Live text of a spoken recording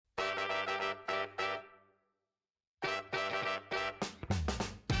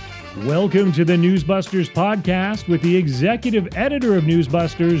Welcome to the NewsBusters podcast with the executive editor of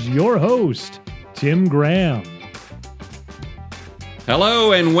NewsBusters, your host, Tim Graham.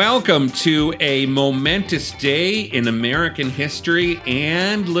 Hello and welcome to a momentous day in American history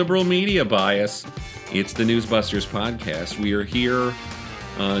and liberal media bias. It's the NewsBusters podcast. We are here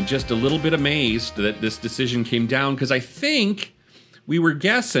just a little bit amazed that this decision came down because I think we were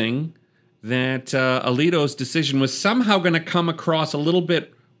guessing that Alito's decision was somehow going to come across a little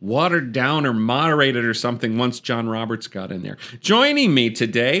bit watered down or moderated or something once John Roberts got in there. Joining me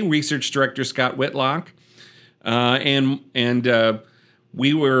today, Research Director Scott Whitlock, and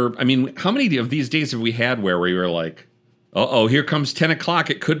we were, how many of these days have we had where we were like, here comes 10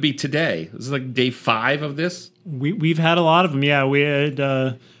 o'clock, it could be today. This is like day 5 of this? We've had a lot of them, yeah. We had,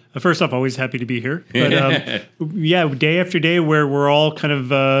 first off, always happy to be here. But yeah, day after day where we're all kind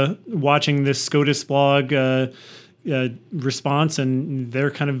of watching this SCOTUS blog response, and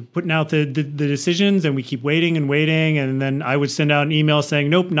they're kind of putting out the decisions, and we keep waiting, and then I would send out an email saying,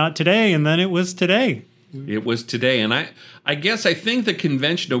 nope, not today, and then it was today. It was today, and I guess I think the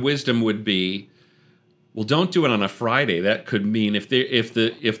conventional wisdom would be, well, don't do it on a Friday. That could mean if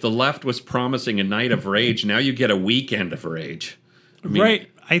the left was promising a night of rage, now you get a weekend of rage.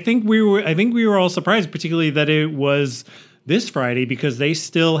 Right. I think we were all surprised, particularly that it was this Friday, because they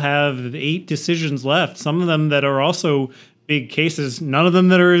still have 8 decisions left. Some of them that are also big cases, none of them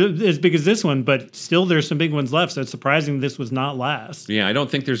that are as big as this one, but still there's some big ones left. So it's surprising this was not last. Yeah, I don't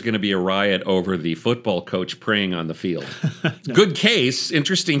think there's going to be a riot over the football coach praying on the field. No. Good case,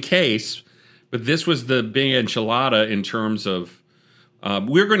 interesting case, but this was the big enchilada in terms of,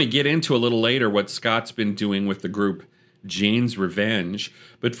 we're going to get into a little later what Scott's been doing with the group Jane's Revenge.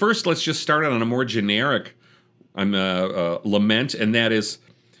 But first, let's just start on a more generic lament, and that is,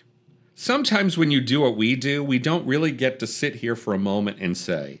 sometimes when you do what we do, we don't really get to sit here for a moment and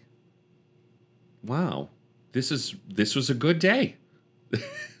say, wow, this was a good day.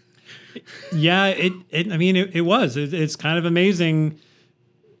 Yeah, it was. It's kind of amazing.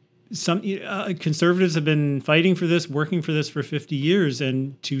 Some conservatives have been fighting for this, working for this for 50 years,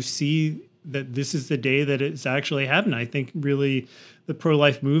 and to see that this is the day that it's actually happened. I think really the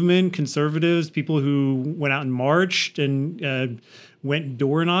pro-life movement, conservatives, people who went out and marched and went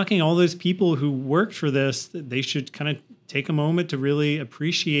door knocking, all those people who worked for this, they should kind of take a moment to really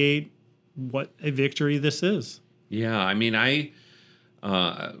appreciate what a victory this is. Yeah, I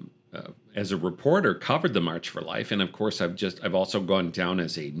as a reporter, covered the March for Life, and of course I've also gone down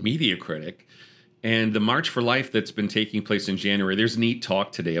as a media critic. And the March for Life that's been taking place in January, there's neat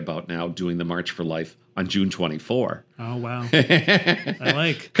talk today about now doing the March for Life on June 24. Oh, wow. I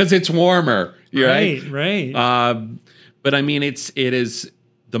like. Because it's warmer. Right. But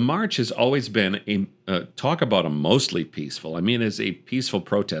the march has always been talk about a mostly peaceful. It's a peaceful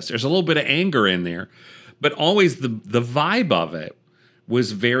protest. There's a little bit of anger in there, but always the vibe of it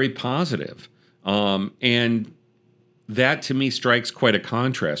was very positive. And that to me strikes quite a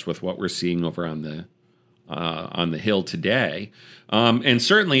contrast with what we're seeing over on the Hill today, and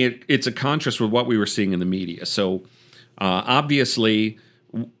certainly it's a contrast with what we were seeing in the media. So obviously,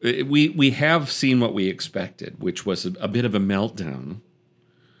 we have seen what we expected, which was a bit of a meltdown.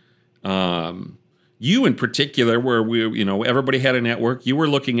 You in particular, where everybody had a network, you were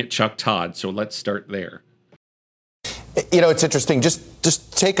looking at Chuck Todd. So let's start there. It's interesting.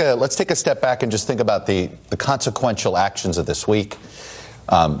 Let's take a step back and just think about the consequential actions of this week.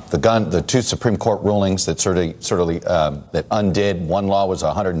 The 2 Supreme Court rulings that that undid. One law was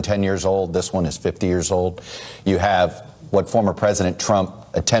 110 years old. This one is 50 years old. You have what former President Trump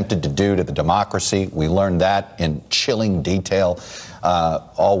attempted to do to the democracy. We learned that in chilling detail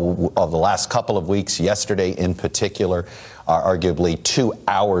all of the last couple of weeks. Yesterday, in particular, arguably 2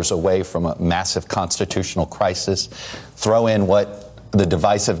 hours away from a massive constitutional crisis. Throw in what the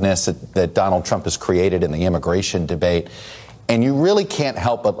divisiveness that Donald Trump has created in the immigration debate. And you really can't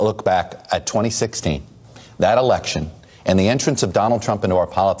help but look back at 2016, that election, and the entrance of Donald Trump into our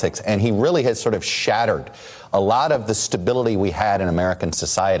politics. And he really has sort of shattered a lot of the stability we had in American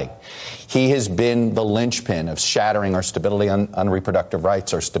society. He has been the linchpin of shattering our stability on reproductive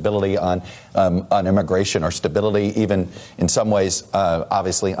rights, our stability on immigration, our stability even in some ways,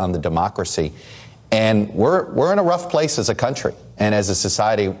 obviously, on the democracy. And we're in a rough place as a country and as a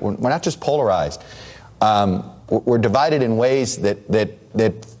society. We're not just polarized. We're divided in ways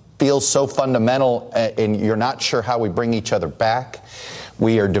that feel so fundamental, and you're not sure how we bring each other back.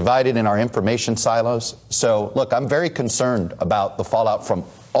 We are divided in our information silos. So, look, I'm very concerned about the fallout from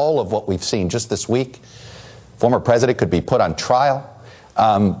all of what we've seen just this week. Former president could be put on trial.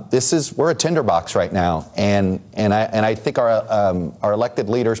 we're a tinderbox right now, and I think our elected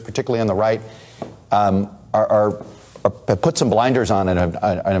leaders, particularly on the right, have put some blinders on and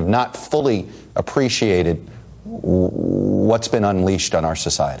have not fully appreciated what's been unleashed on our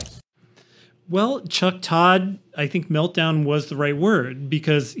society. Well, Chuck Todd, I think meltdown was the right word,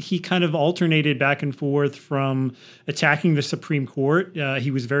 because he kind of alternated back and forth from attacking the Supreme Court.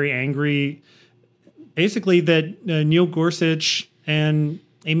 He was very angry, basically, that Neil Gorsuch and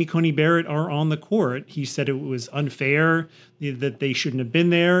Amy Coney Barrett are on the court. He said it was unfair, that they shouldn't have been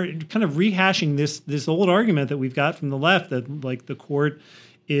there, kind of rehashing this old argument that we've got from the left that, like, the court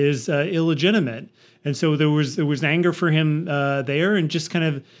is illegitimate. And so there was anger for him there, and just kind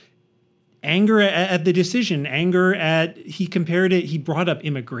of anger at the decision, he brought up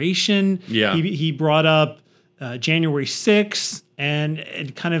immigration. Yeah. He brought up January 6th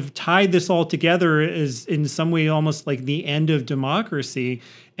and kind of tied this all together as in some way almost like the end of democracy.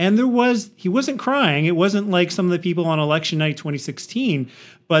 And he wasn't crying. It wasn't like some of the people on election night 2016,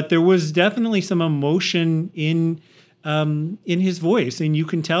 but there was definitely some emotion in his voice, and you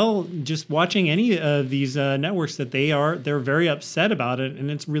can tell just watching any of these networks that they're very upset about it,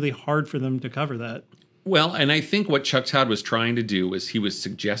 and it's really hard for them to cover that. Well, and I think what Chuck Todd was trying to do was he was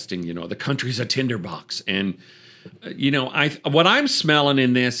suggesting, the country's a tinderbox, and what I'm smelling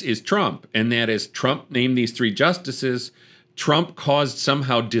in this is Trump, and that is Trump named these 3 justices. Trump caused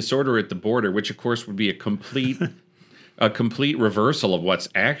somehow disorder at the border, which of course would be a complete reversal of what's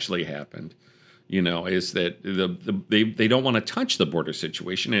actually happened. Is that they don't want to touch the border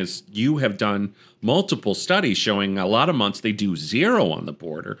situation, as you have done multiple studies showing a lot of months they do 0 on the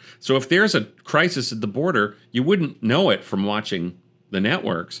border. So if there's a crisis at the border, you wouldn't know it from watching the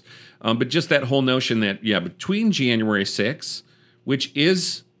networks. But just that whole notion that, between January 6th, which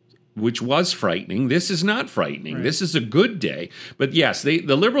was frightening, this is not frightening. Right. This is a good day. But yes, the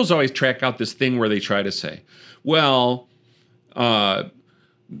liberals always track out this thing where they try to say, well,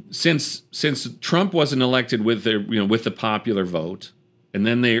 since Trump wasn't elected with the popular vote, and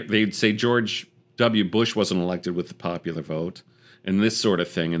then they'd say George W. Bush wasn't elected with the popular vote, and this sort of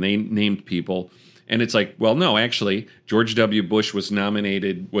thing, and they named people, and it's like, well, no, actually, George W. Bush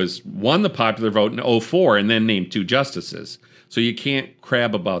won the popular vote in 2004, and then named 2 justices. So you can't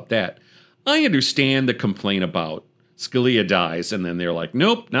crab about that. I understand the complaint about Scalia dies, and then they're like,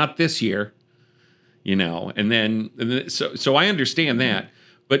 nope, not this year, and then so I understand that.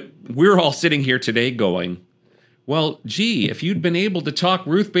 But we're all sitting here today going, well, gee, if you'd been able to talk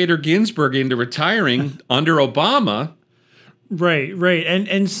Ruth Bader Ginsburg into retiring under Obama. Right.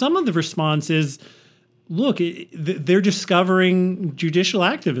 And some of the response is, look, they're discovering judicial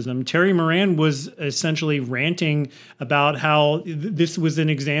activism. Terry Moran was essentially ranting about how this was an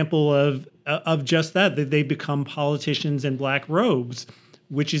example of just that they become politicians in black robes,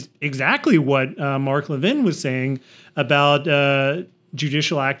 which is exactly what Mark Levin was saying about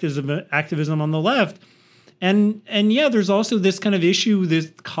judicial activism on the left. And yeah, there's also this kind of issue,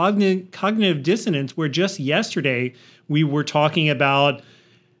 this cognitive dissonance, where just yesterday we were talking about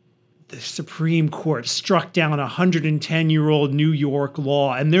the Supreme Court struck down a 110-year-old New York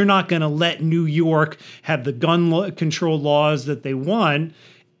law, and they're not going to let New York have the gun control laws that they want.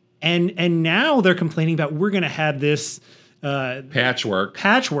 And now they're complaining about, we're going to have this patchwork.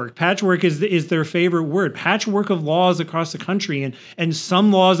 Patchwork is their favorite word. Patchwork of laws across the country, and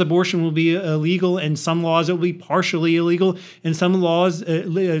some laws abortion will be illegal, and some laws it will be partially illegal, and some laws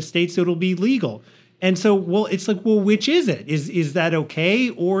states it'll be legal. And so, it's like, which is it? Is that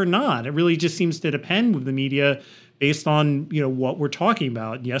okay or not? It really just seems to depend with the media based on what we're talking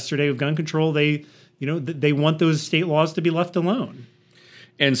about. Yesterday with gun control, they want those state laws to be left alone.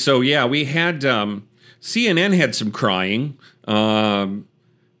 And so we had. CNN had some crying, crying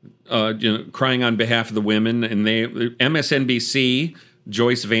on behalf of the women, and MSNBC,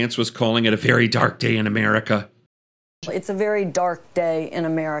 Joyce Vance was calling it a very dark day in America. It's a very dark day in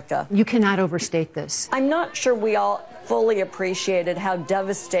America. You cannot overstate this. I'm not sure we all fully appreciated how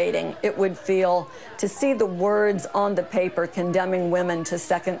devastating it would feel to see the words on the paper condemning women to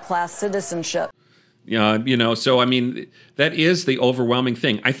second-class citizenship. So I mean, that is the overwhelming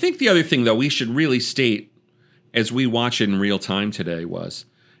thing. I think the other thing, though, we should really state as we watch it in real time today was,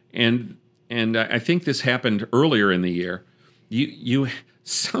 and I think this happened earlier in the year, you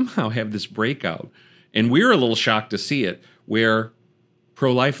somehow have this breakout, and we're a little shocked to see it, where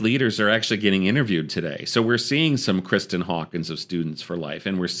pro-life leaders are actually getting interviewed today. So we're seeing some Kristen Hawkins of Students for Life,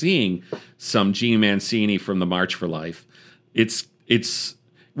 and we're seeing some Gene Mancini from the March for Life.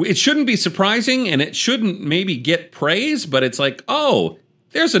 It shouldn't be surprising, and it shouldn't maybe get praise, but it's like, oh,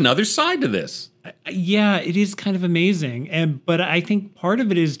 there's another side to this. Yeah, it is kind of amazing. But I think part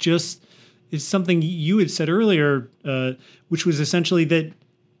of it is something you had said earlier, which was essentially that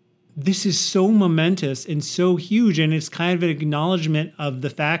this is so momentous and so huge, and it's kind of an acknowledgement of the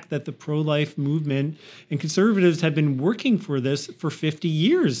fact that the pro-life movement and conservatives have been working for this for 50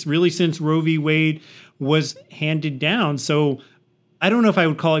 years, really since Roe v. Wade was handed down. So I don't know if I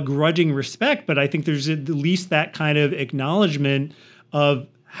would call it grudging respect, but I think there's at least that kind of acknowledgement of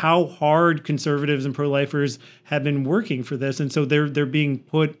how hard conservatives and pro-lifers have been working for this. And so they're being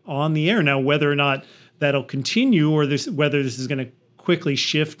put on the air. Now, whether or not that'll continue or whether this is going to quickly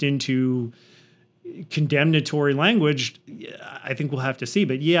shift into condemnatory language, I think we'll have to see.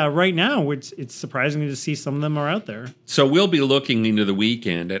 But yeah, right now it's surprising to see some of them are out there. So we'll be looking into the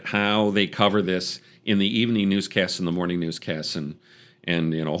weekend at how they cover this in the evening newscasts and the morning newscasts, and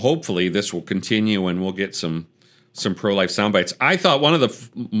hopefully this will continue and we'll get some pro-life sound bites. I thought one of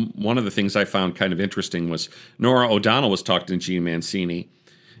the things I found kind of interesting was Norah O'Donnell was talking to Gene Mancini,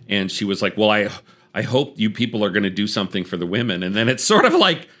 and she was like, "Well, I hope you people are going to do something for the women." And then it's sort of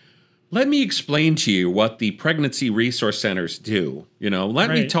like, let me explain to you what the pregnancy resource centers do.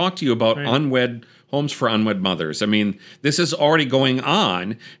 Let me talk to you about unwed homes for unwed mothers. I mean, this is already going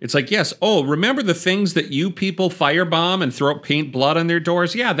on. It's like, yes, remember the things that you people firebomb and paint blood on their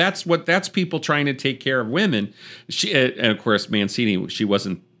doors? Yeah, that's people trying to take care of women. And of course, Mancini,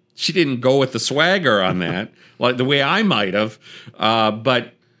 she didn't go with the swagger on that, like the way I might have,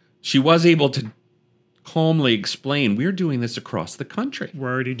 but she was able to calmly explain, we're doing this across the country.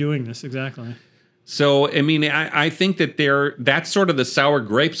 We're already doing this, exactly. So, I mean, I think that that's sort of the sour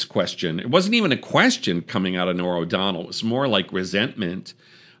grapes question. It wasn't even a question coming out of Norah O'Donnell. It was more like resentment,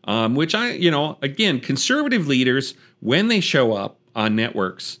 which again, conservative leaders, when they show up on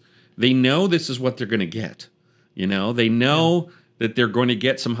networks, they know this is what they're going to get. They know that they're going to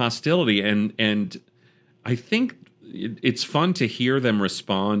get some hostility. And I think it's fun to hear them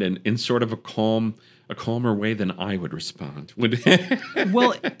respond in sort of a calmer way than I would respond.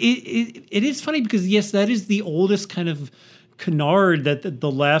 Well, it is funny because, yes, that is the oldest kind of canard that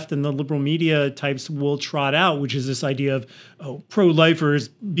the left and the liberal media types will trot out, which is this idea of, pro-lifers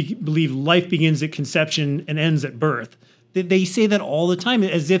believe life begins at conception and ends at birth. They say that all the time,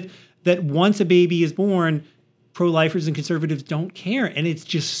 as if that once a baby is born, pro-lifers and conservatives don't care. And it's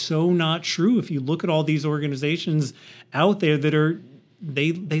just so not true. If you look at all these organizations out there that are,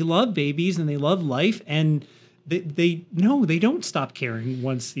 they love babies and they love life, and they don't stop caring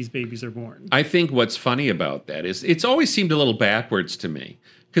once these babies are born. I think what's funny about that is it's always seemed a little backwards to me.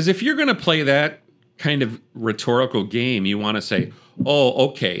 Because if you're going to play that kind of rhetorical game, you want to say,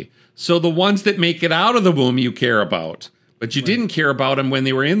 okay, so the ones that make it out of the womb you care about, but you didn't care about them when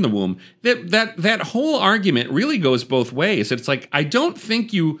they were in the womb. That whole argument really goes both ways. It's like, I don't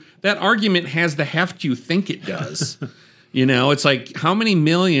think that argument has the heft you think it does. It's like, how many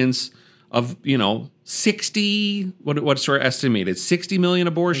millions of, 60, what's sort of estimated, 60 million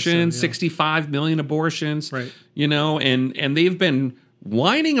abortions, 65 million abortions, right? And they've been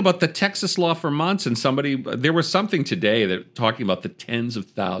whining about the Texas law for months. And there was something today that talking about the tens of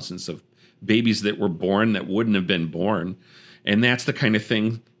thousands of babies that were born that wouldn't have been born. And that's the kind of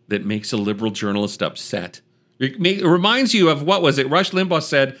thing that makes a liberal journalist upset. It reminds you of, what was it? Rush Limbaugh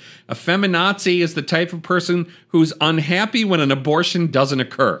said, a feminazi is the type of person who's unhappy when an abortion doesn't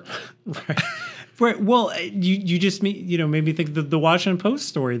occur. Right. Well, you just made me think of the Washington Post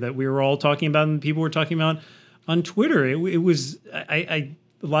story that we were all talking about and people were talking about on Twitter. It was a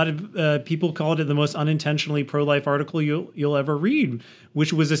lot of people called it the most unintentionally pro-life article you'll ever read,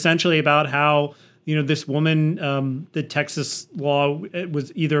 which was essentially about how this woman, the Texas law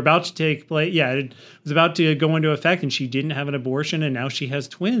was either about to take place. Yeah, it was about to go into effect, and she didn't have an abortion, and now she has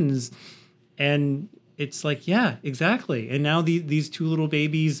twins. And it's like, yeah, exactly. And now these two little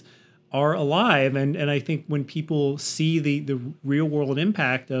babies are alive. And I think when people see the real world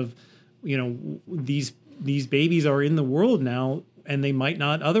impact of, these babies are in the world now, and they might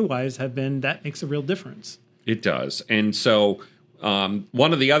not otherwise have been, that makes a real difference. It does. And so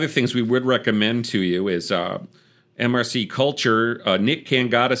one of the other things we would recommend to you is MRC Culture. Nick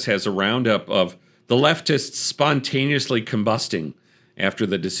Kangatis has a roundup of the leftists spontaneously combusting after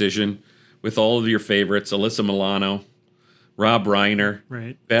the decision, with all of your favorites, Alyssa Milano, Rob Reiner,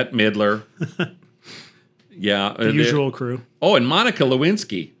 right, Bette Midler. Yeah. The usual crew. Oh, and Monica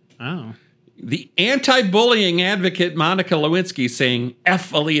Lewinsky. Oh. The anti-bullying advocate Monica Lewinsky saying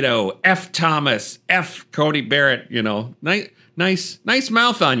F Alito, F Thomas, F Cody Barrett, nice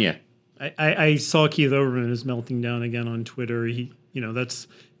mouth on you. I saw Keith Olbermann is melting down again on Twitter. He,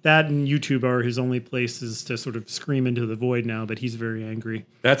 that and YouTube are his only places to sort of scream into the void now, but he's very angry.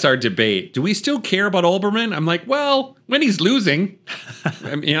 That's our debate. Do we still care about Olbermann? I'm like, well, when he's losing,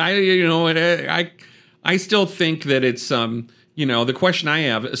 I mean, I still think that it's, the question I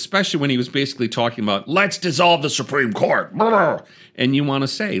have, especially when he was basically talking about, let's dissolve the Supreme Court. And you want to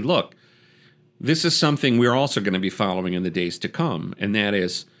say, look, this is something we're also going to be following in the days to come. And that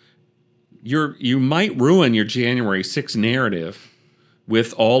is, you might ruin your January 6th narrative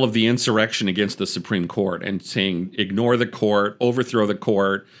with all of the insurrection against the Supreme Court and saying, ignore the court, overthrow the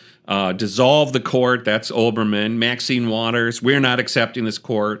court, dissolve the court, that's Olbermann, Maxine Waters, we're not accepting this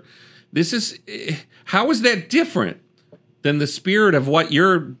court. How is that different than the spirit of what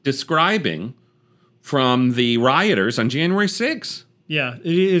you're describing from the rioters on January 6th? Yeah, it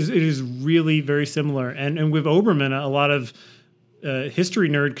is really very similar. And with Olbermann, a lot of history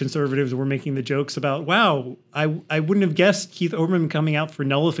nerd conservatives were making the jokes about, wow, I wouldn't have guessed Keith Olbermann coming out for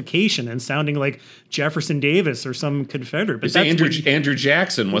nullification and sounding like Jefferson Davis or some Confederate. But that's Andrew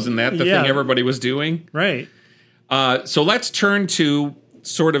Jackson, wasn't that the thing everybody was doing? Right. So let's turn to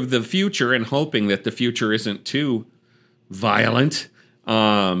sort of the future and hoping that the future isn't too violent.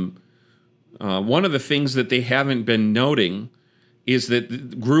 One of the things that they haven't been noting is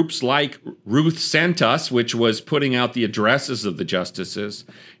that groups like Ruth Sent Us, which was putting out the addresses of the justices,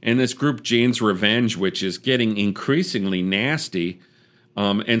 and this group Jane's Revenge, which is getting increasingly nasty.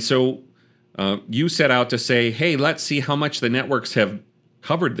 And so you set out to say, hey, let's see how much the networks have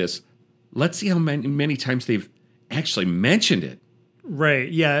covered this. Let's see how many times they've actually mentioned it.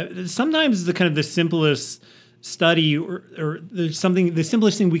 Right, yeah. Sometimes the simplest study or the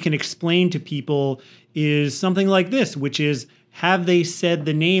simplest thing we can explain to people is something like this, which is, have they said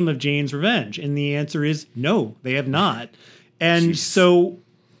the name of Jane's Revenge? And the answer is no, they have not. And so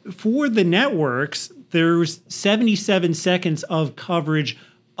for the networks, there's 77 seconds of coverage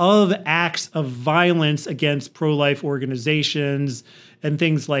of acts of violence against pro-life organizations and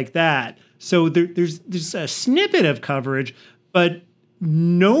things like that. So there's a snippet of coverage, but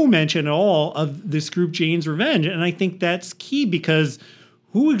no mention at all of this group Jane's Revenge. And I think that's key, because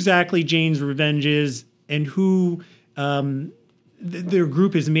who exactly Jane's Revenge is and who their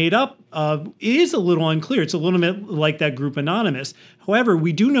group is made up of is a little unclear. It's a little bit like that group Anonymous. However,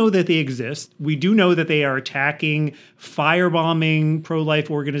 we do know that they exist. We do know that they are attacking, firebombing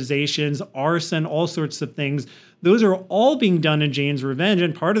pro-life organizations, arson, all sorts of things. Those are all being done in Jane's Revenge.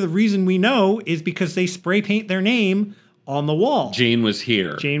 And part of the reason we know is because they spray paint their name on the wall. Jane was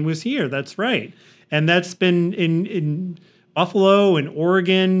here. Jane was here. That's right. And that's been in Buffalo and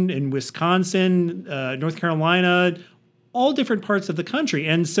Oregon and Wisconsin, North Carolina, all different parts of the country.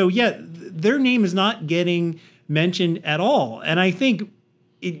 And so, their name is not getting mentioned at all. And I think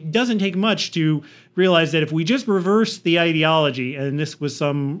it doesn't take much to realize that if we just reverse the ideology, and this was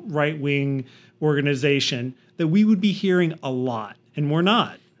some right-wing organization, that we would be hearing a lot. And we're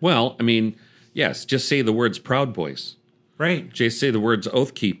not. Well, I mean, yes, just say the words Proud Boys. Right. Just say the words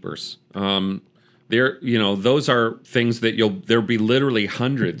Oath Keepers. Those are things that there'll be literally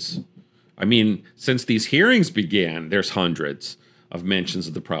hundreds. I mean, since these hearings began, there's hundreds of mentions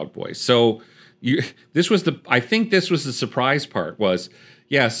of the Proud Boys. So I think this was the surprise part was,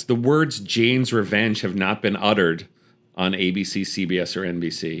 yes, the words Jane's Revenge have not been uttered on ABC, CBS, or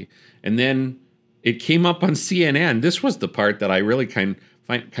NBC. And then it came up on CNN. This was the part that I really kind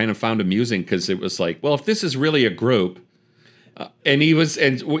of found amusing, because it was like, well, if this is really a group, how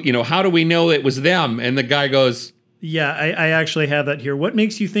do we know it was them? And the guy goes, yeah, I actually have that here. What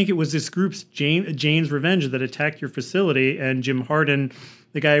makes you think it was this group's Jane's Revenge that attacked your facility? And Jim Harden,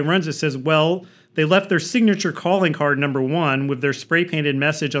 the guy who runs it, says, well, they left their signature calling card number 1 with their spray painted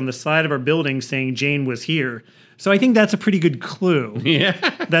message on the side of our building saying Jane was here. So I think that's a pretty good clue. Yeah.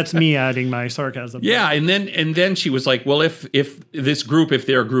 That's me adding my sarcasm. Yeah, and then she was like, well, if this group, if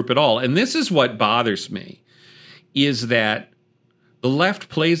they're a group at all. And this is what bothers me, is that the left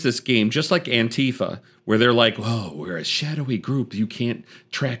plays this game just like Antifa, where they're like, oh, we're a shadowy group. You can't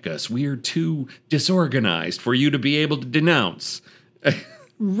track us. We're too disorganized for you to be able to denounce.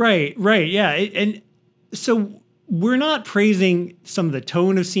 Right, yeah. And so we're not praising some of the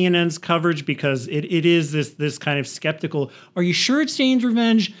tone of CNN's coverage, because it is this kind of skeptical, are you sure it's Jane's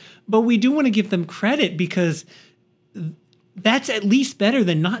Revenge? But we do want to give them credit, because that's at least better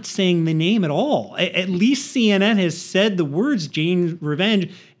than not saying the name at all. At least CNN has said the words Jane's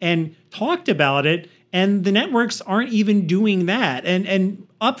Revenge and talked about it, and the networks aren't even doing that. And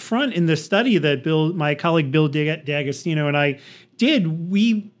up front in the study that my colleague Bill D'Agostino and I did,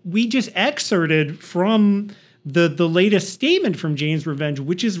 we just excerpted from the latest statement from Jane's Revenge,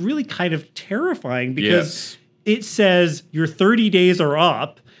 which is really kind of terrifying, because it says your 30 days are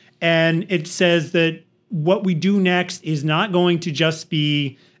up. And it says that what we do next is not going to just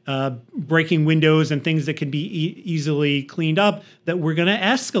be breaking windows and things that can be easily cleaned up, that we're going to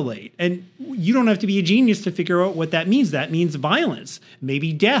escalate. And you don't have to be a genius to figure out what that means. That means violence,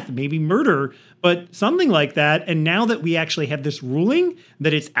 maybe death, maybe murder, but something like that. And now that we actually have this ruling,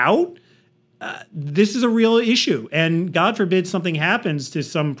 that it's out, this is a real issue. And God forbid something happens to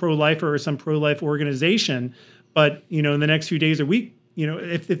some pro-lifer or some pro-life organization. But, in the next few days or week,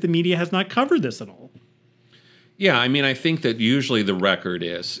 if the media has not covered this at all. Yeah, I mean, I think that usually the record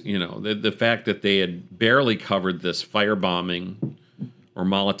is, the fact that they had barely covered this firebombing or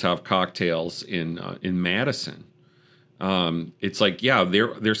Molotov cocktails in Madison. It's like, yeah,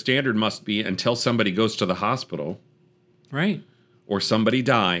 their standard must be until somebody goes to the hospital, right, or somebody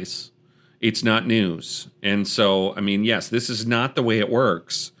dies, it's not news. And so, I mean, yes, this is not the way it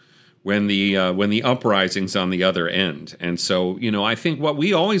works when the uprising's on the other end. And so, I think what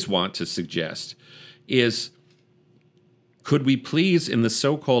we always want to suggest is, could we please, in the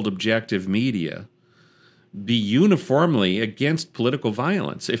so-called objective media, be uniformly against political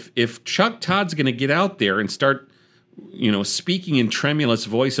violence? If Chuck Todd's going to get out there and start, speaking in tremulous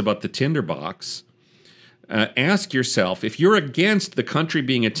voice about the tinderbox, ask yourself, if you're against the country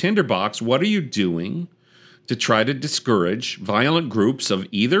being a tinderbox, what are you doing to try to discourage violent groups on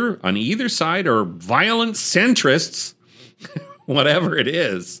either side, or violent centrists, whatever it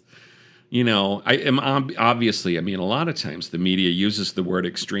is? I am obviously, a lot of times the media uses the word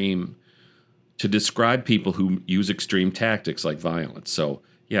extreme to describe people who use extreme tactics like violence. So,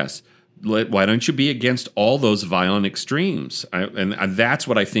 yes, why don't you be against all those violent extremes? And that's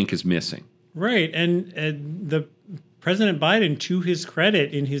what I think is missing. Right. And the President Biden, to his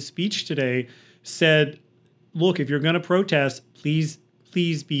credit, in his speech today, said, look, if you're going to protest, please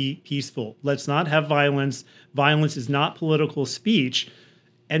be peaceful. Let's not have violence. Violence is not political speech.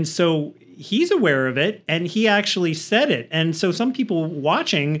 And so he's aware of it, and he actually said it. And so some people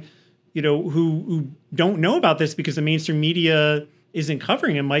watching, who don't know about this because the mainstream media isn't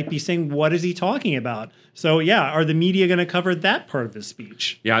covering him, might be saying, what is he talking about? So, yeah, are the media going to cover that part of his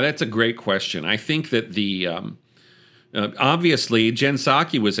speech? Yeah, that's a great question. I think that obviously, Jen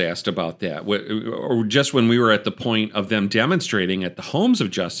Psaki was asked about that, or just when we were at the point of them demonstrating at the homes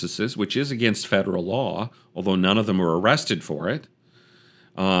of justices, which is against federal law, although none of them were arrested for it.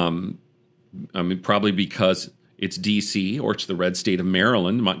 Probably because it's D.C. or it's the red state of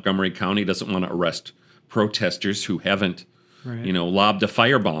Maryland. Montgomery County doesn't want to arrest protesters who haven't, lobbed a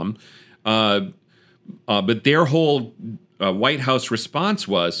firebomb. But their whole White House response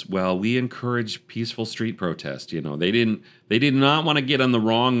was, well, we encourage peaceful street protest. They did not want to get on the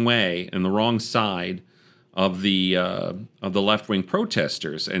wrong way and the wrong side of the left-wing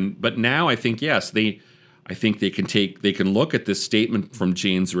protesters. But now I think, yes, I think they can look at this statement from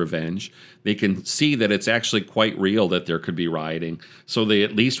Jane's Revenge. They can see that it's actually quite real that there could be rioting. So they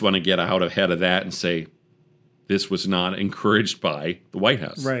at least want to get out ahead of that and say, this was not encouraged by the White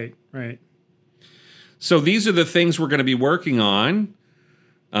House. Right. So these are the things we're going to be working on.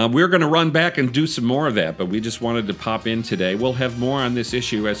 We're going to run back and do some more of that, but we just wanted to pop in today. We'll have more on this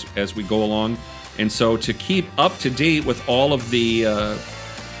issue as we go along. And so to keep up to date with all of the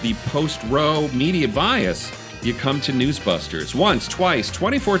post-Roe media bias, you come to NewsBusters once, twice,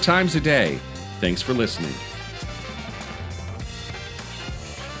 24 times a day. Thanks for listening.